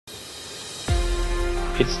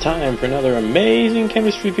It's time for another amazing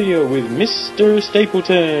chemistry video with Mr.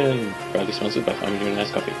 Stapleton, proudly sponsored by Farming Doing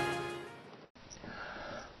Nice Coffee.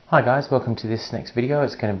 Hi guys, welcome to this next video.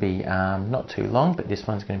 It's going to be not too long, but this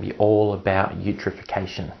one's going to be all about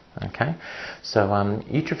eutrophication. Okay, so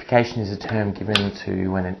eutrophication is a term given to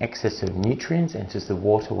when an excess of nutrients enters the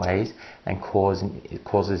waterways and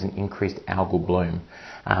causes an increased algal bloom.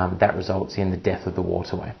 That results in the death of the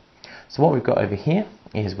waterway. So what we've got over here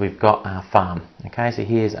is we've got our farm. Okay, so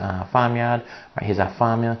here's our farmyard, right, here's our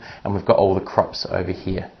farmer, and we've got all the crops over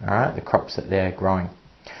here, all right, the crops that they're growing.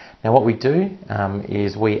 Now what we do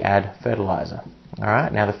is we add fertilizer. All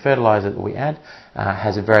right, now the fertilizer that we add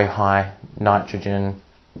has a very high nitrogen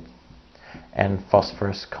and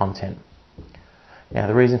phosphorus content. Now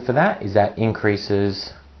the reason for that is that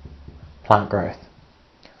increases plant growth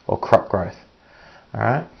or crop growth. All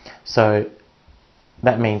right, so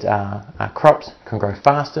that means our crops can grow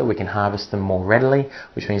faster, we can harvest them more readily,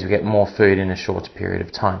 which means we get more food in a shorter period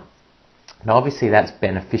of time. Now obviously that's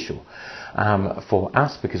beneficial for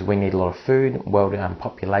us because we need a lot of food. World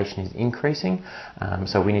population is increasing,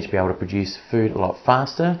 so we need to be able to produce food a lot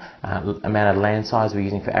faster. Amount of land size we're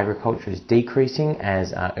using for agriculture is decreasing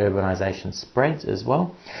as urbanization spreads as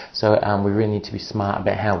well. So we really need to be smart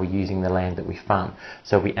about how we're using the land that we farm.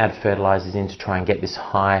 So we add fertilizers in to try and get this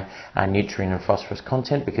high nutrient and phosphorus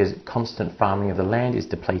content, because constant farming of the land is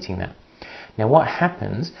depleting that. Now what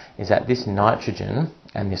happens is that this nitrogen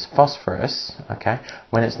and this phosphorus, okay,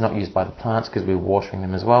 when it's not used by the plants because we're watering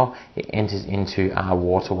them as well, it enters into our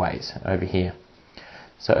waterways over here.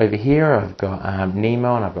 So over here I've got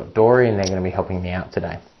Nemo and I've got Dory, and they're going to be helping me out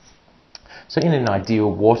today. So in an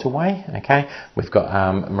ideal waterway, okay, we've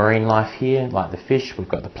got marine life here, like the fish. We've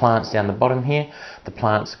got the plants down the bottom here. The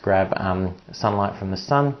plants grab sunlight from the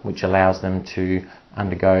sun, which allows them to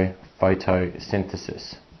undergo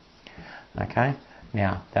photosynthesis. Okay,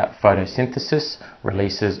 now that photosynthesis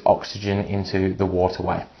releases oxygen into the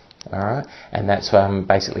waterway. All right, and that's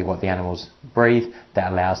basically what the animals breathe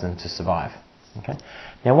that allows them to survive. Okay,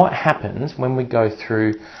 now what happens when we go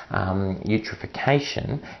through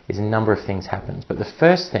eutrophication is a number of things happen, but the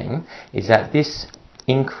first thing is that this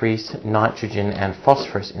increased nitrogen and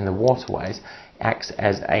phosphorus in the waterways acts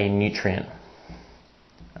as a nutrient.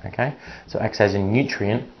 Okay, so it acts as a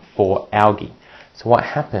nutrient for algae. So what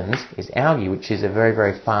happens is algae, which is a very,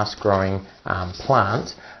 very fast-growing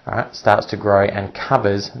plant, right, starts to grow and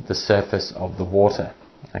covers the surface of the water.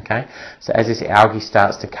 Okay, so as this algae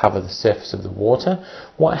starts to cover the surface of the water,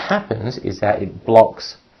 what happens is that it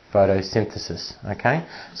blocks photosynthesis. Okay,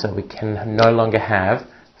 so we can no longer have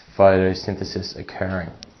photosynthesis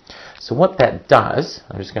occurring. So what that does,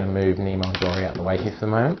 I'm just going to move Nemo and Dory out of the way here for the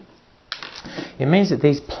moment. It means that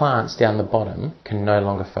these plants down the bottom can no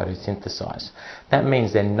longer photosynthesize. That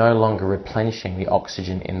means they're no longer replenishing the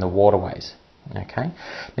oxygen in the waterways. Okay?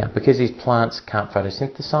 Now, because these plants can't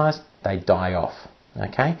photosynthesize, they die off.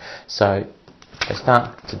 Okay? So they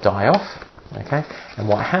start to die off. Okay? And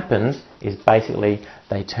what happens is basically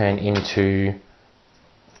they turn into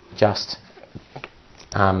just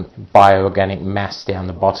bioorganic mass down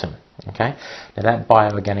the bottom. Okay? Now that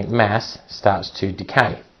bioorganic mass starts to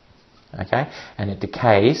decay. Okay, and it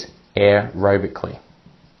decays aerobically.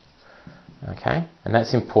 Okay, and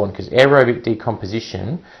that's important because aerobic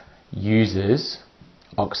decomposition uses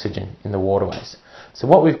oxygen in the waterways. So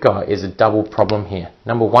what we've got is a double problem here.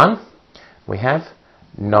 Number one, we have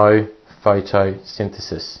no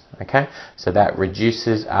photosynthesis. Okay, so that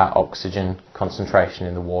reduces our oxygen concentration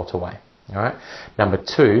in the waterway. All right. Number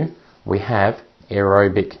two, we have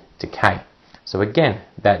aerobic decay. So again,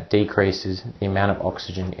 that decreases the amount of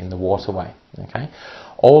oxygen in the waterway. Okay,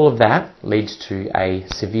 all of that leads to a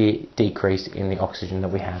severe decrease in the oxygen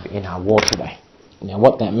that we have in our waterway. Now,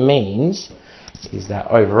 what that means is that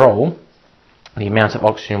overall, the amount of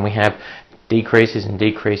oxygen we have decreases and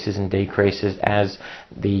decreases and decreases as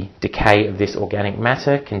the decay of this organic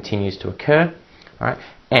matter continues to occur. All right.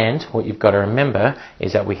 And what you've got to remember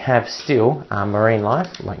is that we have still marine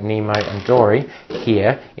life like Nemo and Dory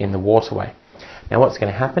here in the waterway. Now what's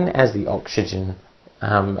going to happen as the oxygen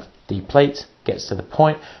depletes, gets to the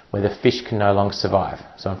point where the fish can no longer survive.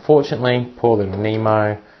 So unfortunately, poor little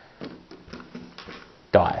Nemo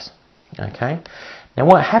dies. Okay. Now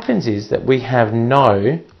what happens is that we have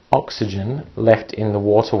no oxygen left in the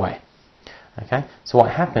waterway. Okay. So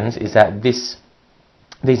what happens is that these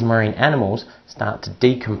marine animals start to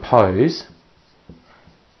decompose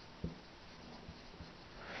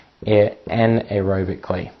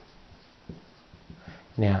anaerobically.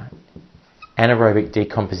 Now, anaerobic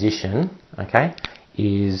decomposition, okay,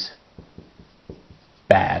 is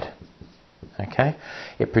bad. Okay,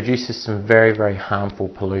 it produces some very, very harmful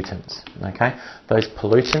pollutants. Okay, those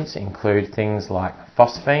pollutants include things like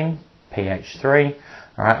phosphine, pH3,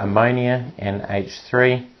 all right, ammonia,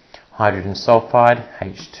 NH3, hydrogen sulfide,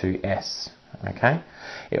 H2S. Okay,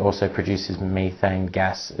 it also produces methane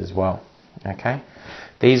gas as well. Okay,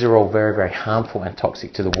 these are all very, very harmful and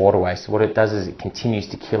toxic to the waterway. So what it does is it continues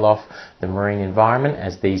to kill off the marine environment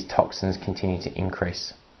as these toxins continue to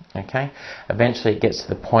increase. Okay, eventually it gets to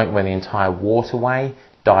the point where the entire waterway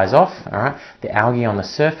dies off. All right, the algae on the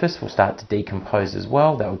surface will start to decompose as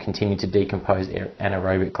well. That will continue to decompose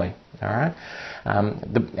anaerobically. All right,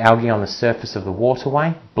 the algae on the surface of the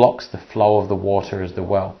waterway blocks the flow of the water as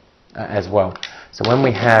well. So when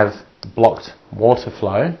we have blocked water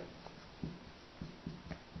flow,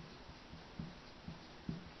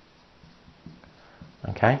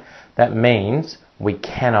 okay, that means we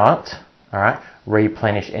cannot, all right,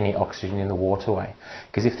 replenish any oxygen in the waterway.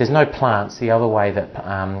 Because if there's no plants, the other way that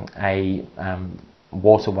a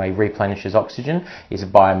waterway replenishes oxygen is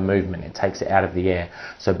by movement. It takes it out of the air.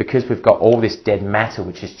 So because we've got all this dead matter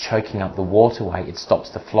which is choking up the waterway, it stops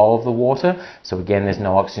the flow of the water. So again, there's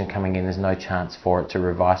no oxygen coming in. There's no chance for it to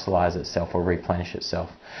revitalize itself or replenish itself.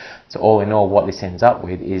 So all in all, what this ends up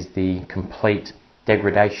with is the complete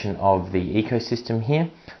degradation of the ecosystem here,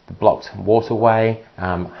 the blocked waterway,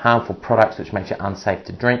 harmful products which makes it unsafe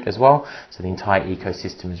to drink as well, so the entire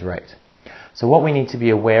ecosystem is wrecked. So what we need to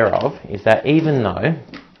be aware of is that even though,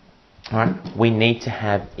 all right, we need to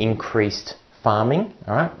have increased farming,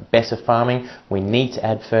 all right, better farming, we need to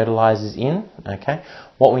add fertilizers in, okay,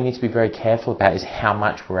 what we need to be very careful about is how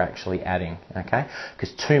much we're actually adding, okay,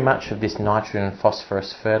 because too much of this nitrogen and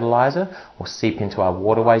phosphorus fertilizer will seep into our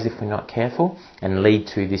waterways if we're not careful and lead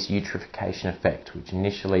to this eutrophication effect, which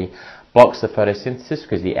initially blocks the photosynthesis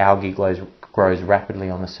because the algae grows rapidly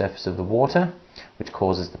on the surface of the water, which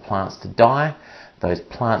causes the plants to die. Those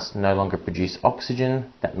plants no longer produce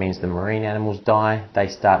oxygen. That means the marine animals die. They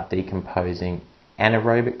start decomposing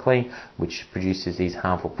anaerobically, which produces these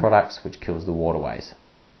harmful products, which kills the waterways.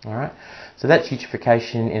 All right. So that's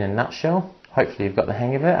eutrophication in a nutshell. Hopefully you've got the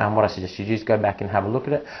hang of it. What I suggest you do is go back and have a look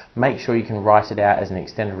at it. Make sure you can write it out as an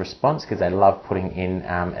extended response because they love putting in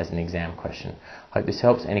as an exam question. Hope this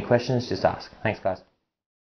helps. Any questions, just ask. Thanks, guys.